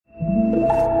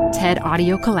TED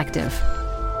Audio Collective.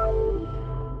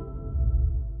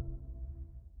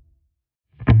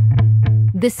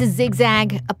 This is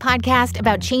Zigzag, a podcast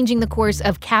about changing the course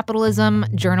of capitalism,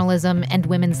 journalism, and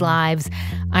women's lives.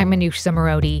 I'm Manoush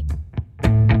Zomorodi.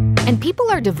 And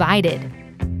people are divided.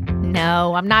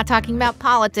 No, I'm not talking about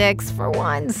politics for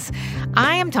once.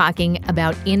 I am talking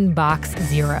about Inbox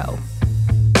Zero.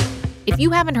 If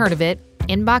you haven't heard of it,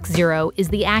 Inbox Zero is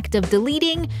the act of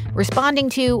deleting, responding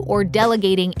to, or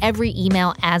delegating every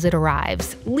email as it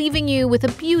arrives, leaving you with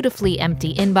a beautifully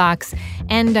empty inbox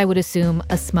and, I would assume,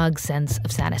 a smug sense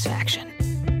of satisfaction.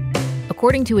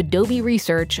 According to Adobe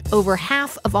research, over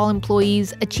half of all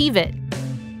employees achieve it.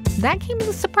 That came as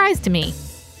a surprise to me,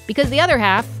 because the other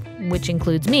half, which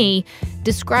includes me,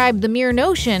 describe the mere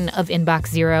notion of Inbox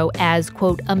Zero as,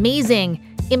 quote, amazing,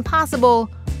 impossible,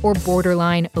 or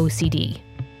borderline OCD.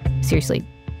 Seriously,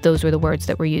 those were the words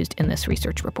that were used in this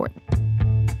research report.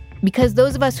 Because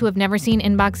those of us who have never seen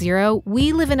Inbox Zero,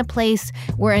 we live in a place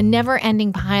where a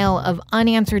never-ending pile of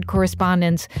unanswered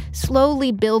correspondence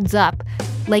slowly builds up,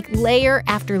 like layer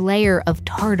after layer of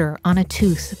tartar on a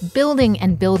tooth, building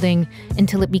and building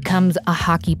until it becomes a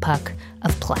hockey puck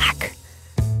of plaque.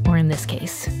 Or in this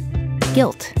case,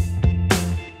 guilt.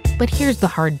 But here's the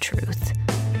hard truth.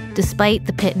 Despite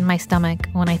the pit in my stomach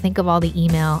when I think of all the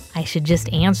email I should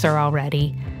just answer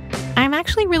already, I'm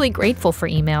actually really grateful for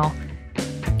email.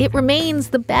 It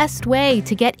remains the best way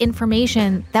to get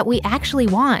information that we actually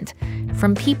want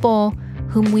from people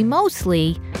whom we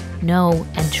mostly know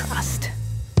and trust.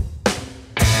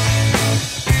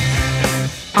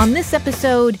 On this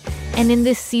episode, and in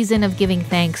this season of giving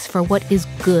thanks for what is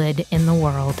good in the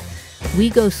world, we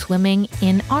go swimming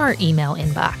in our email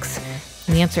inbox.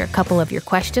 We answer a couple of your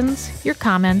questions, your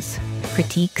comments,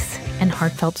 critiques, and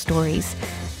heartfelt stories.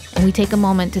 And we take a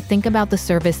moment to think about the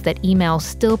service that email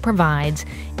still provides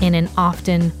in an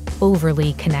often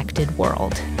overly connected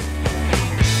world.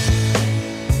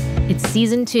 It's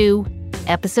Season 2,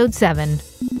 Episode 7.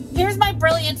 Here's my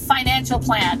brilliant financial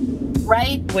plan,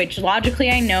 right? Which logically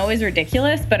I know is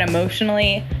ridiculous, but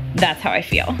emotionally, that's how I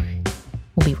feel.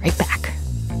 We'll be right back.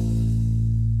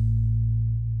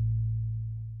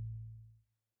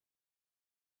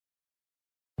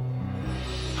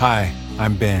 Hi,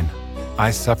 I'm Ben. I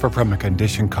suffer from a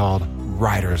condition called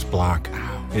writer's block.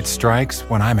 It strikes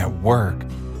when I'm at work.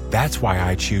 That's why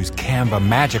I choose Canva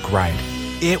Magic Write.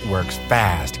 It works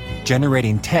fast,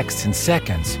 generating text in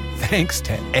seconds, thanks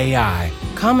to AI.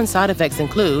 Common side effects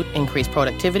include increased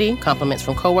productivity, compliments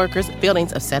from coworkers,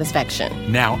 feelings of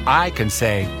satisfaction. Now I can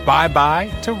say bye-bye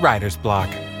to writer's block.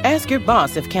 Ask your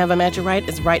boss if Canva Magic Write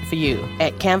is right for you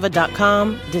at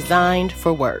canva.com, designed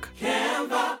for work.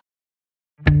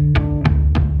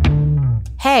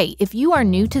 Hey, if you are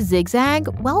new to Zigzag,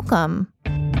 welcome.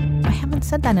 I haven't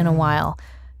said that in a while.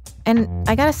 And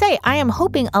I gotta say, I am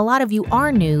hoping a lot of you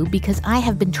are new because I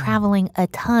have been traveling a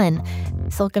ton.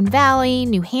 Silicon Valley,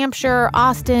 New Hampshire,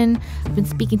 Austin. I've been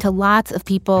speaking to lots of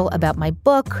people about my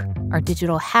book, our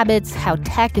digital habits, how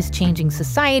tech is changing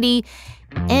society,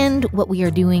 and what we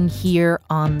are doing here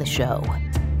on the show.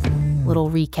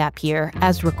 Little recap here,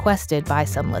 as requested by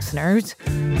some listeners.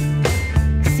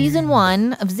 Season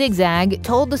 1 of Zigzag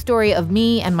told the story of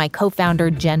me and my co-founder,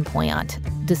 Jen Poyant,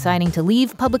 deciding to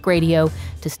leave public radio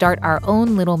to start our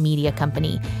own little media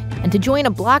company and to join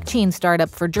a blockchain startup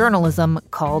for journalism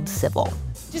called Civil.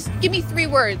 Just give me 3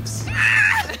 words.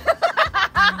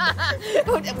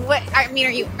 What? I mean,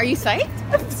 are you psyched?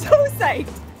 I'm so psyched.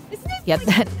 Isn't it? Yeah,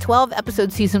 that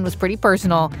 12-episode season was pretty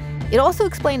personal. It also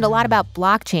explained a lot about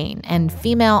blockchain and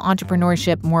female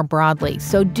entrepreneurship more broadly,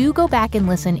 so do go back and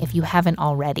listen if you haven't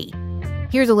already.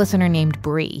 Here's a listener named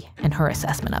Bree and her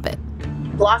assessment of it.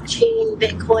 Blockchain,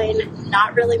 Bitcoin,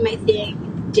 not really my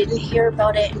thing. Didn't hear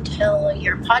about it until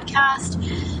your podcast,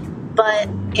 but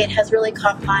it has really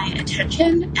caught my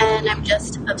attention, and I'm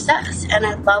just obsessed. And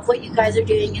I love what you guys are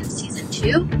doing in Season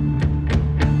 2.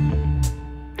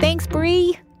 Thanks,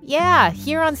 Bree. Yeah,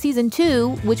 here on Season 2,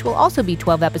 which will also be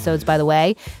 12 episodes, by the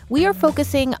way, we are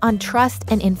focusing on trust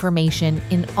and information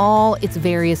in all its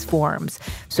various forms.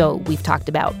 So we've talked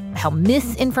about how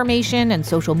misinformation and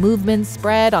social movements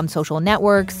spread on social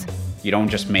networks. You don't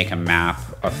just make a map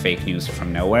of fake news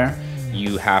from nowhere.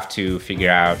 You have to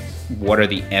figure out what are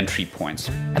the entry points.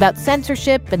 About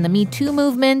censorship and the Me Too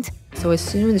movement. So as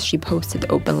soon as she posted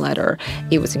the open letter,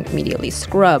 it was immediately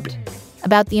scrubbed.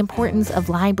 About the importance of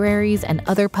libraries and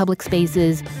other public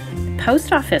spaces.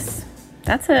 Post office,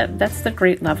 that's the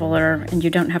great leveler, and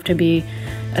you don't have to be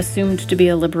assumed to be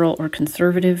a liberal or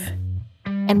conservative.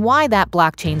 And why that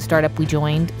blockchain startup we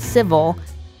joined, Civil,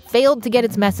 failed to get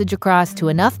its message across to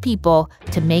enough people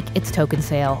to make its token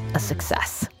sale a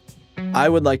success. I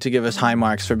would like to give us high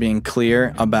marks for being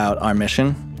clear about our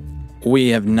mission. We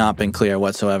have not been clear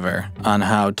whatsoever on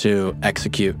how to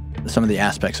execute some of the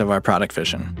aspects of our product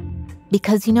vision.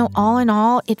 Because, all in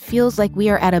all, it feels like we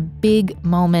are at a big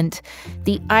moment.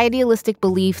 The idealistic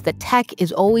belief that tech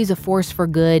is always a force for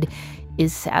good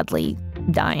is sadly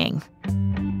dying.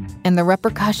 And the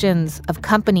repercussions of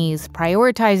companies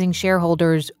prioritizing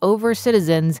shareholders over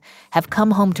citizens have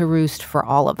come home to roost for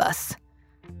all of us.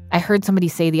 I heard somebody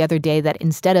say the other day that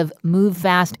instead of move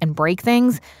fast and break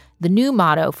things, the new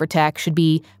motto for tech should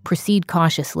be proceed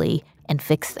cautiously and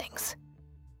fix things.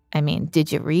 I mean,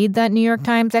 did you read that New York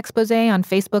Times expose on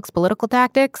Facebook's political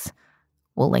tactics?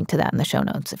 We'll link to that in the show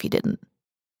notes if you didn't.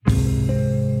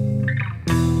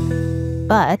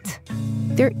 But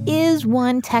there is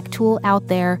one tech tool out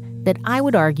there that I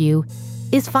would argue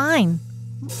is fine,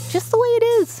 just the way it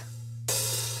is.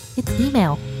 It's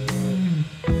email.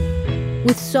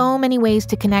 With so many ways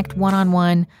to connect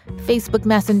one-on-one, Facebook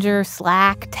Messenger,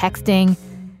 Slack, texting,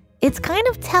 it's kind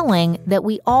of telling that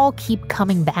we all keep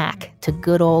coming back to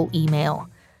good old email.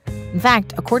 In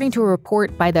fact, according to a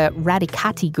report by the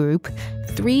Radicati Group,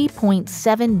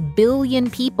 3.7 billion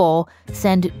people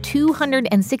send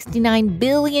 269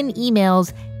 billion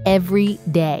emails every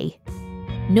day.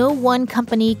 No one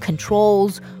company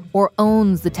controls or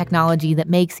owns the technology that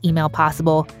makes email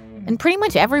possible, and pretty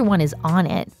much everyone is on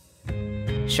it.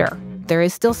 Sure, there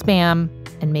is still spam,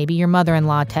 and maybe your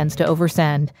mother-in-law tends to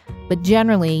oversend, but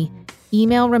generally,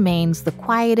 email remains the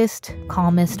quietest,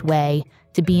 calmest way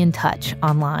to be in touch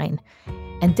online.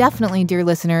 And definitely, dear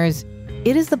listeners,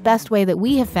 it is the best way that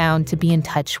we have found to be in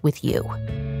touch with you.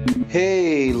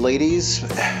 Hey, ladies,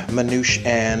 Manoush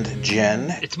and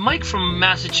Jen. It's Mike from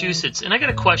Massachusetts, and I got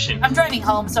a question. I'm driving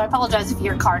home, so I apologize if you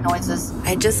hear car noises.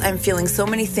 I'm feeling so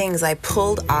many things. I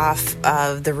pulled off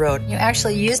of the road. You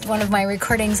actually used one of my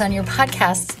recordings on your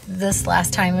podcast this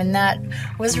last time, and that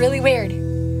was really weird.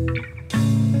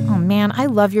 Oh man, I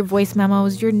love your voice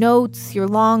memos, your notes, your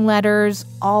long letters,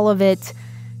 all of it.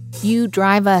 You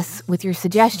drive us with your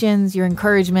suggestions, your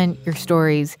encouragement, your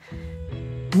stories.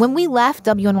 When we left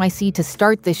WNYC to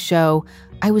start this show,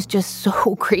 I was just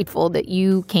so grateful that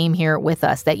you came here with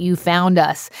us, that you found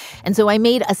us. And so I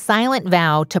made a silent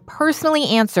vow to personally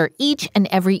answer each and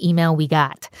every email we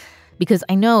got, because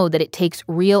I know that it takes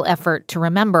real effort to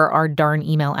remember our darn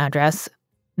email address,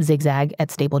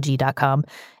 zigzag@stableg.com,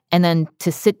 and then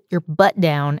to sit your butt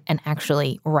down and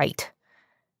actually write.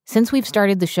 Since we've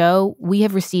started the show, we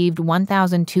have received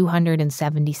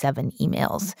 1,277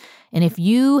 emails. And if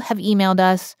you have emailed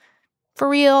us, for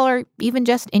real or even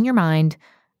just in your mind,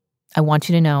 I want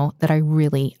you to know that I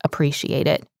really appreciate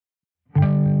it.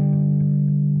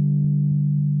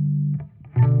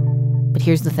 But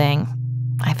here's the thing.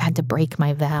 I've had to break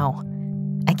my vow.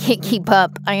 I can't keep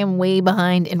up. I am way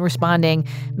behind in responding.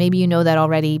 Maybe you know that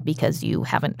already because you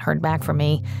haven't heard back from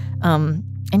me.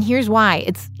 And here's why.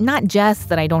 It's not just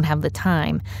that I don't have the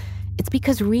time. It's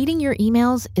because reading your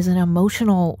emails is an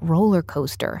emotional roller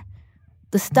coaster.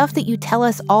 The stuff that you tell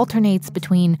us alternates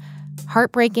between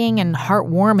heartbreaking and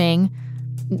heartwarming.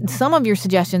 Some of your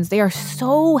suggestions, they are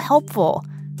so helpful.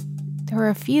 There are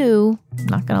a few, I'm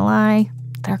not gonna lie,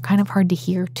 that are kind of hard to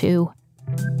hear too.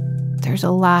 There's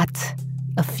a lot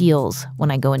of feels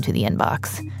when I go into the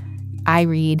inbox. I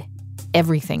read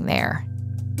everything there.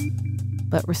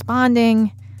 But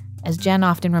responding, as Jen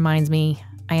often reminds me,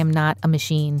 I am not a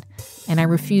machine, and I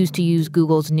refuse to use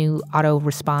Google's new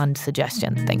auto-respond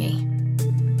suggestion thingy.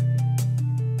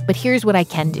 But here's what I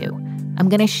can do. I'm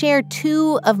going to share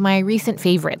 2 of my recent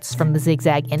favorites from the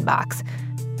Zigzag inbox.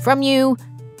 From you,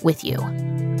 with you.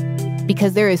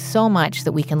 Because there is so much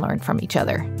that we can learn from each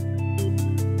other.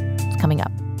 It's coming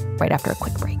up right after a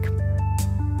quick break.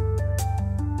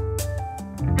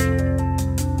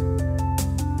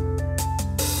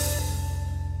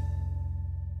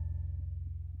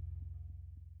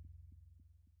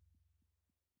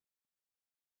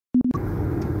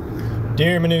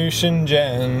 Dear Manoush and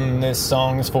Jen, this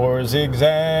song's for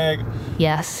Zigzag.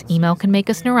 Yes, email can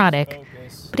make us neurotic,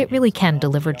 but it really can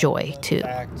deliver joy, too.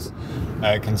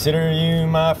 I consider you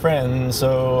my friend,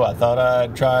 so I thought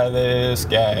I'd try this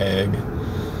gag.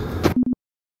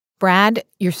 Brad,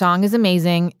 your song is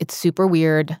amazing. It's super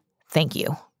weird. Thank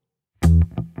you.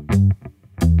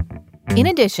 In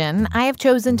addition, I have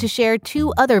chosen to share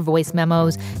 2 other voice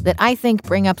memos that I think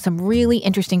bring up some really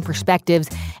interesting perspectives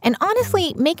and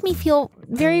honestly make me feel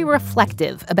very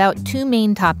reflective about 2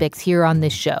 main topics here on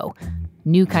this show: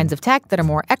 new kinds of tech that are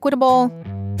more equitable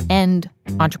and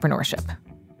entrepreneurship.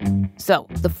 So,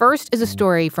 the first is a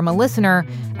story from a listener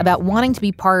about wanting to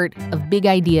be part of big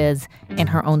ideas in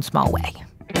her own small way.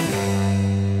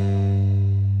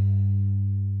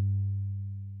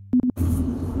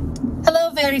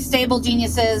 very stable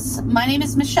geniuses. My name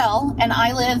is Michelle, and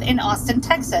I live in Austin,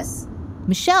 Texas.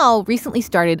 Michelle recently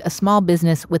started a small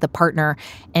business with a partner,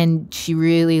 and she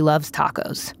really loves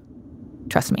tacos.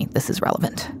 Trust me, this is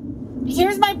relevant.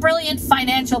 Here's my brilliant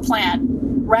financial plan,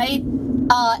 right?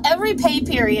 Every pay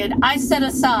period, I set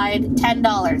aside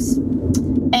 $10.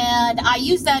 And I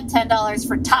use that $10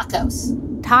 for tacos.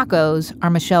 Tacos are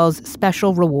Michelle's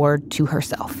special reward to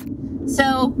herself.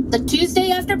 So the Tuesday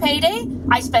after payday,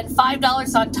 I spend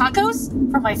 $5 on tacos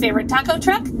from my favorite taco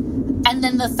truck. And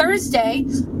then the Thursday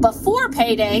before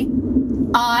payday,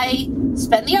 I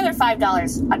spend the other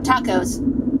 $5 on tacos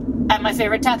at my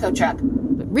favorite taco truck.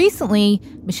 But recently,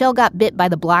 Michelle got bit by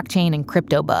the blockchain and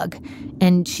crypto bug,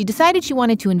 and she decided she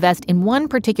wanted to invest in one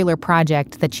particular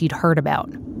project that she'd heard about.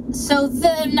 So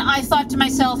then I thought to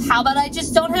myself, how about I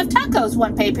just don't have tacos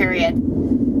one pay period?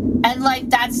 And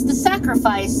that's the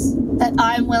sacrifice that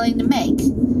I'm willing to make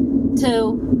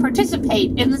to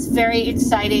participate in this very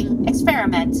exciting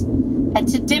experiment and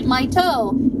to dip my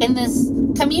toe in this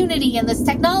community and this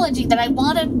technology that I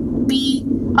want to be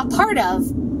a part of.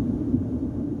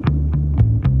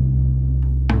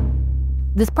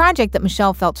 This project that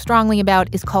Michelle felt strongly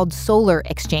about is called Solar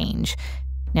Exchange.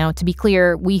 Now, to be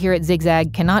clear, we here at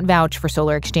Zigzag cannot vouch for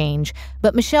Solar Exchange,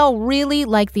 but Michelle really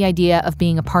liked the idea of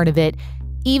being a part of it,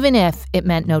 even if it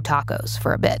meant no tacos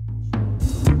for a bit.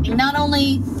 Not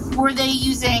only were they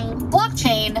using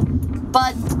blockchain,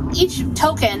 but each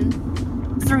token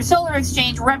through Solar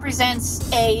Exchange represents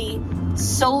a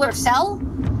solar cell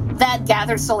that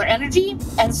gathers solar energy.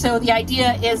 And so the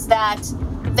idea is that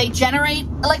they generate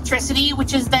electricity,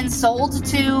 which is then sold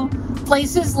to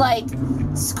places like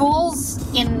schools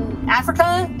in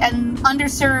Africa and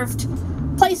underserved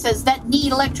places that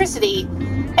need electricity.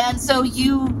 And so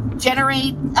you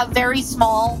generate a very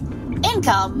small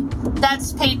income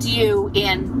that's paid to you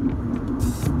in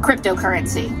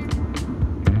cryptocurrency.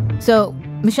 So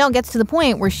Michelle gets to the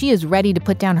point where she is ready to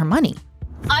put down her money.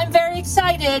 I'm very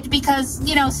excited because,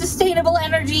 sustainable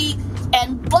energy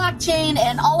and blockchain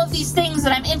and all of these things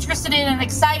that I'm interested in and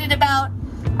excited about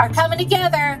are coming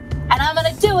together, and I'm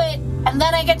going to do it. And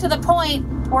then I get to the point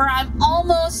where I'm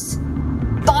almost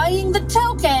buying the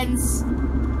tokens,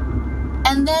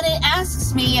 and then it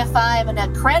asks me if I'm an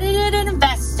accredited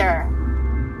investor.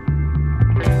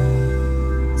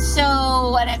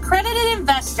 So an accredited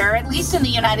investor, at least in the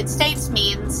United States,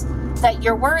 means that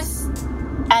you're worth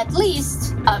at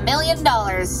least $1 million,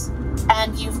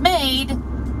 and you've made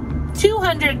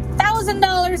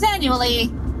 $200,000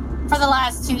 annually for the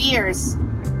last 2 years.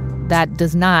 That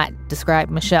does not describe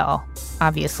Michelle,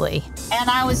 obviously. And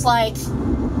I was like,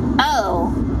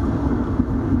 huh.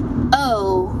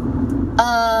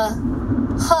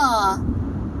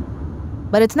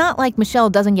 But it's not like Michelle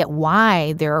doesn't get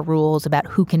why there are rules about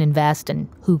who can invest and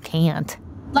who can't.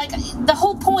 The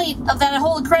whole point of that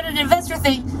whole accredited investor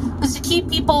thing was to keep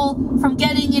people from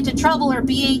getting into trouble or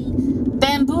being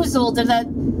bamboozled, and that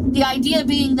the idea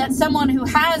being that someone who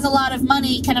has a lot of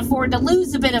money can afford to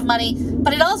lose a bit of money.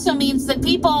 But it also means that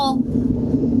people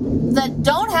that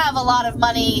don't have a lot of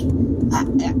money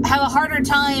have a harder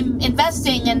time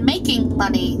investing and making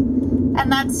money. And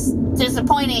that's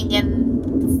disappointing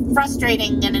and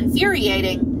frustrating and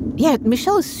infuriating. Yeah,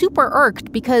 Michelle is super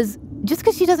irked because just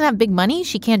because she doesn't have big money,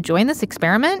 she can't join this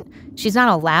experiment. She's not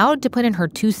allowed to put in her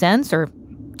 2 cents, or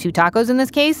 2 tacos in this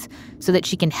case, so that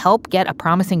she can help get a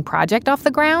promising project off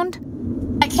the ground.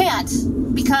 I can't,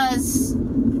 because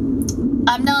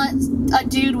I'm not a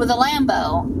dude with a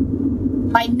Lambo.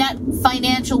 My net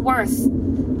financial worth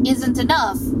isn't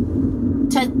enough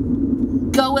to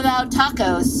go without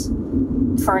tacos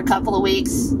for a couple of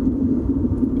weeks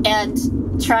and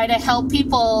try to help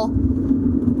people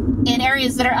in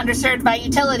areas that are underserved by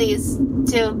utilities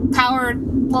to power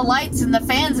the lights and the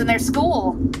fans in their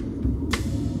school.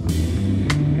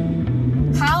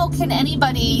 How can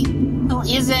anybody who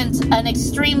isn't an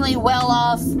extremely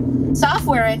well-off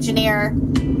software engineer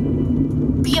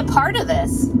be a part of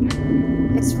this?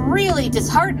 It's really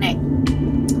disheartening.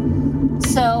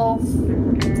 So,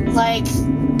 I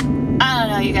don't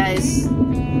know, you guys.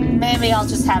 Maybe I'll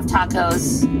just have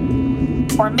tacos.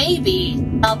 Or maybe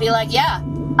I'll be like, yeah,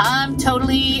 I'm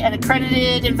totally an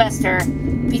accredited investor,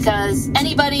 because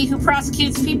anybody who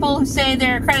prosecutes people who say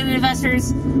they're accredited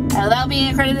investors without being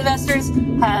accredited investors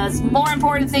has more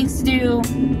important things to do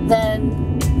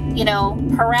than,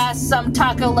 harass some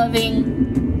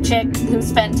taco-loving chick who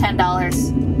spent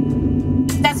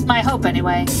 $10. That's my hope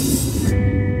anyway.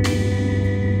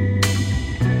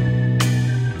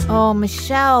 Oh,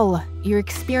 Michelle, your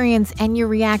experience and your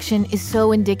reaction is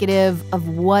so indicative of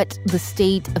what the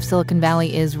state of Silicon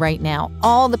Valley is right now.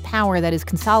 All the power that is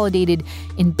consolidated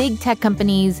in big tech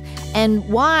companies and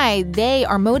why they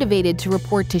are motivated to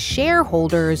report to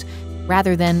shareholders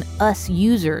rather than us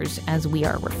users, as we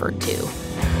are referred to.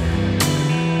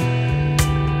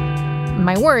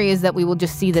 My worry is that we will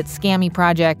just see that scammy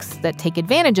projects that take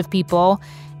advantage of people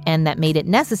and that made it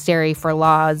necessary for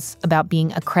laws about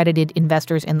being accredited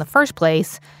investors in the first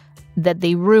place, that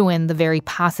they ruin the very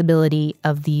possibility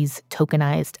of these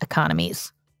tokenized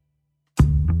economies.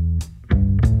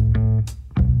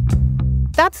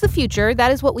 That's the future.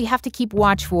 That is what we have to keep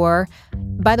watch for.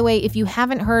 By the way, if you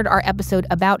haven't heard our episode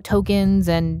about tokens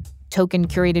and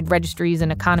token-curated registries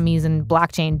and economies and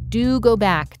blockchain, do go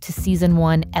back to Season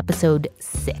 1, Episode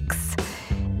 6.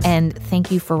 And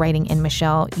thank you for writing in,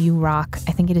 Michelle. You rock.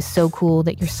 I think it is so cool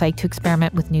that you're psyched to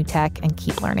experiment with new tech and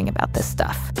keep learning about this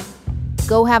stuff.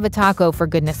 Go have a taco, for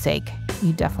goodness sake.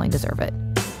 You definitely deserve it.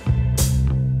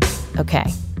 Okay,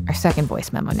 our second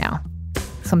voice memo now.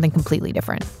 Something completely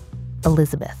different.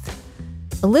 Elizabeth.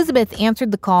 Elizabeth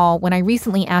answered the call when I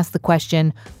recently asked the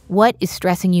question, what is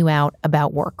stressing you out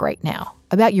about work right now?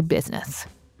 About your business?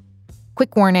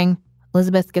 Quick warning,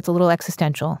 Elizabeth gets a little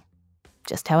existential.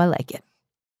 Just how I like it.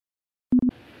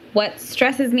 What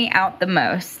stresses me out the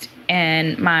most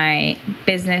in my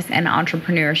business and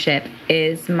entrepreneurship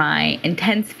is my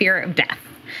intense fear of death.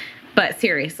 But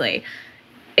seriously,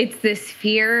 it's this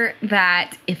fear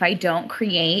that if I don't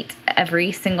create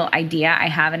every single idea I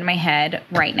have in my head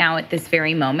right now at this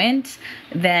very moment,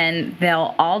 then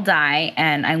they'll all die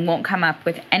and I won't come up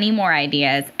with any more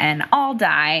ideas and I'll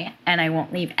die and I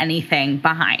won't leave anything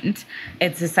behind.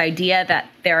 It's this idea that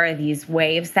there are these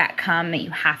waves that come that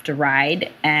you have to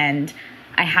ride, and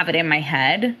I have it in my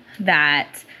head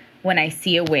that when I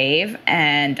see a wave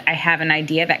and I have an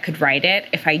idea that could ride it,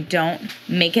 if I don't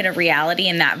make it a reality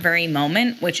in that very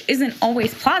moment, which isn't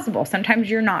always plausible, sometimes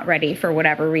you're not ready for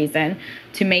whatever reason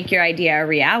to make your idea a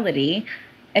reality.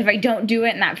 If I don't do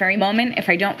it in that very moment, if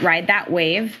I don't ride that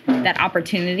wave, that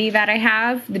opportunity that I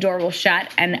have, the door will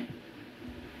shut and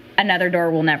another door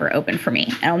will never open for me.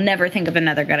 I'll never think of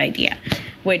another good idea,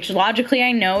 which logically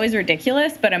I know is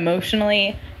ridiculous, but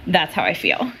emotionally, that's how I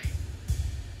feel.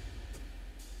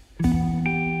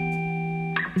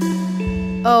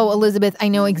 Oh, Elizabeth, I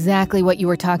know exactly what you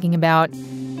were talking about.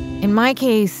 In my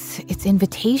case, it's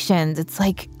invitations. It's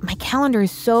like my calendar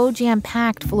is so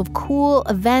jam-packed full of cool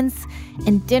events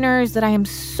and dinners that I am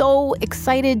so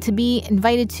excited to be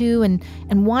invited to and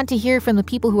want to hear from the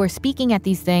people who are speaking at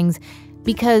these things,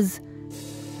 because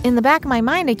in the back of my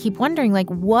mind, I keep wondering, like,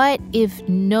 what if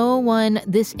no one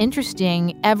this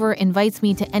interesting ever invites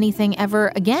me to anything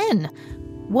ever again?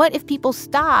 What if people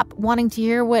stop wanting to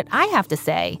hear what I have to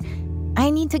say? I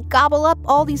need to gobble up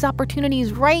all these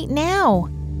opportunities right now.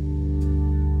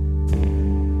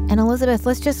 And Elizabeth,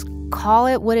 let's just call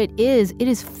it what it is. It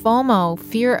is FOMO,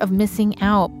 fear of missing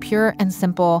out, pure and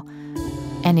simple,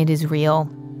 and it is real.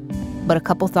 But a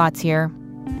couple thoughts here.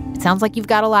 It sounds like you've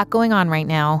got a lot going on right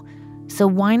now, so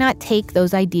why not take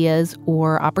those ideas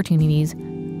or opportunities,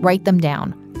 write them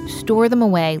down, store them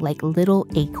away like little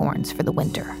acorns for the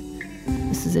winter.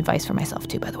 This is advice for myself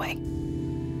too, by the way.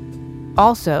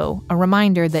 Also, a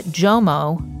reminder that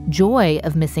JOMO, joy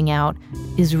of missing out,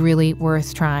 is really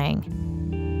worth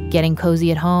trying. Getting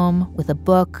cozy at home with a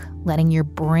book, letting your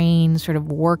brain sort of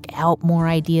work out more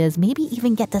ideas, maybe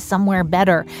even get to somewhere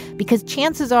better, because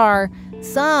chances are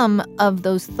some of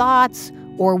those thoughts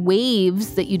or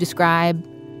waves that you describe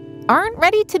aren't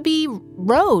ready to be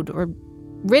rode or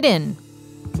ridden.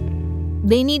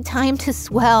 They need time to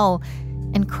swell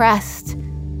and crest,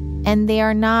 and they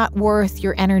are not worth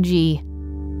your energy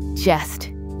just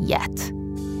yet.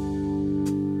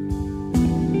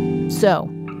 So,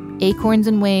 acorns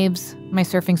and waves, my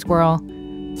surfing squirrel,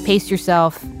 pace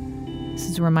yourself. This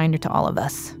is a reminder to all of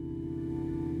us.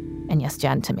 And yes,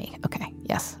 Jen, to me. Okay,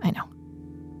 yes, I know.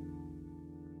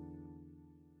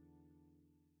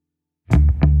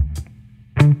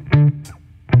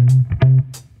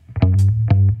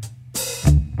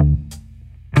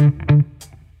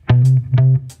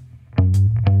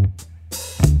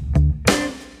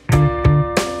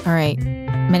 All right.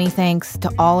 Many thanks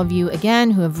to all of you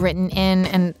again who have written in.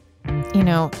 And, you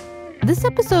know, this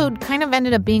episode kind of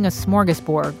ended up being a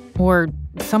smorgasbord, or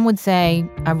some would say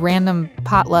a random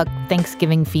potluck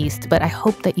Thanksgiving feast. But I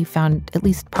hope that you found at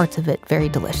least parts of it very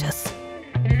delicious.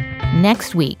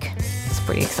 Next week, it's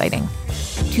pretty exciting.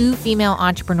 2 female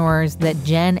entrepreneurs that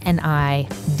Jen and I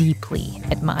deeply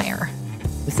admire.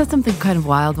 I said something kind of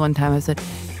wild one time. I said,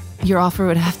 your offer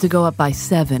would have to go up by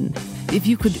 7. if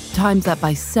you could times that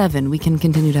by 7, we can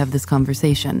continue to have this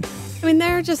conversation. I mean,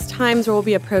 there are just times where we'll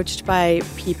be approached by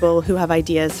people who have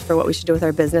ideas for what we should do with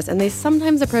our business, and they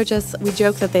sometimes approach us. We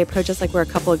joke that they approach us like we're a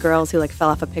couple of girls who like fell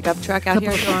off a pickup truck out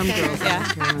here. Farm girls.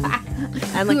 Yeah.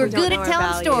 And like Who are we don't good know at our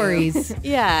telling value. stories.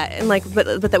 Yeah, and like,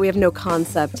 but that we have no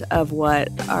concept of what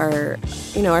our,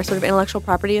 our sort of intellectual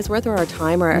property is worth, or our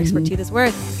time, or our expertise is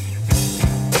worth.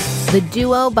 The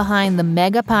duo behind the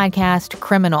mega podcast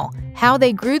Criminal, how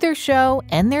they grew their show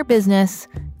and their business.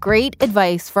 Great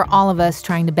advice for all of us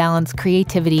trying to balance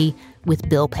creativity with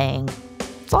bill paying.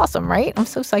 It's awesome, right? I'm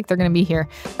so psyched they're going to be here.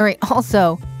 All right,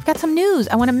 also, I've got some news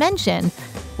I want to mention.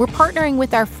 We're partnering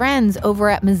with our friends over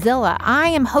at Mozilla. I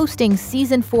am hosting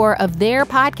season 4 of their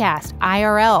podcast,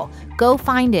 IRL. Go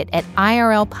find it at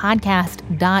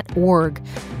irlpodcast.org.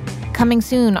 Coming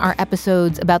soon are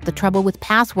episodes about the trouble with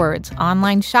passwords,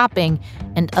 online shopping,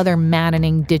 and other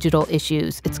maddening digital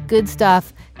issues. It's good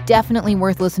stuff, definitely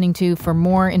worth listening to for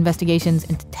more investigations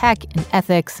into tech and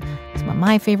ethics. Some of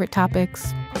my favorite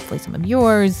topics, hopefully some of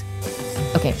yours.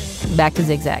 Okay, back to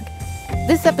Zigzag.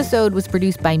 This episode was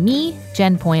produced by me,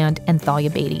 Jen Poyant, and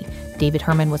Thalia Beatty. David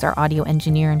Herman was our audio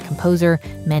engineer and composer.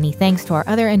 Many thanks to our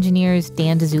other engineers,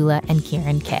 Dan Dzula and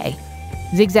Kieran Kay.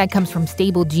 Zigzag comes from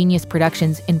Stable Genius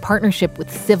Productions in partnership with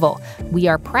Civil. We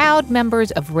are proud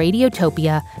members of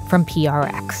Radiotopia from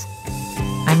PRX.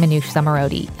 I'm Manoush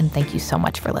Zomorodi, and thank you so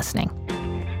much for listening.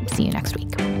 See you next week.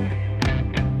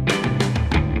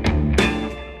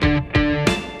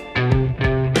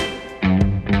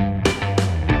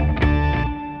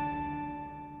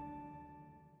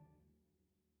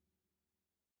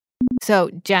 So,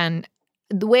 Jen,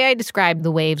 the way I described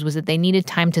the waves was that they needed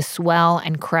time to swell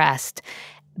and crest.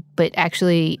 But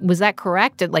actually, was that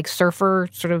correct? Like surfer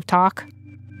sort of talk?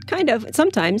 Kind of,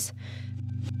 sometimes.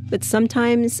 But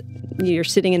sometimes you're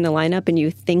sitting in the lineup and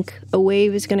you think a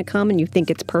wave is going to come and you think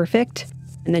it's perfect.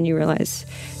 And then you realize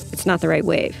it's not the right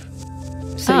wave.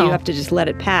 So you have to just let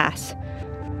it pass.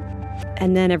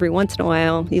 And then every once in a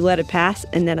while, you let it pass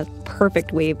and then a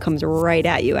perfect wave comes right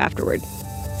at you afterward.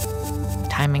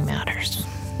 Timing matters.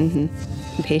 Mm-hmm.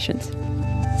 And patience.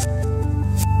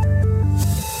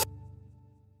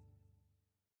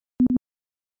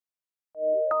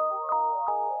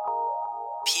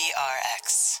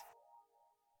 PRX.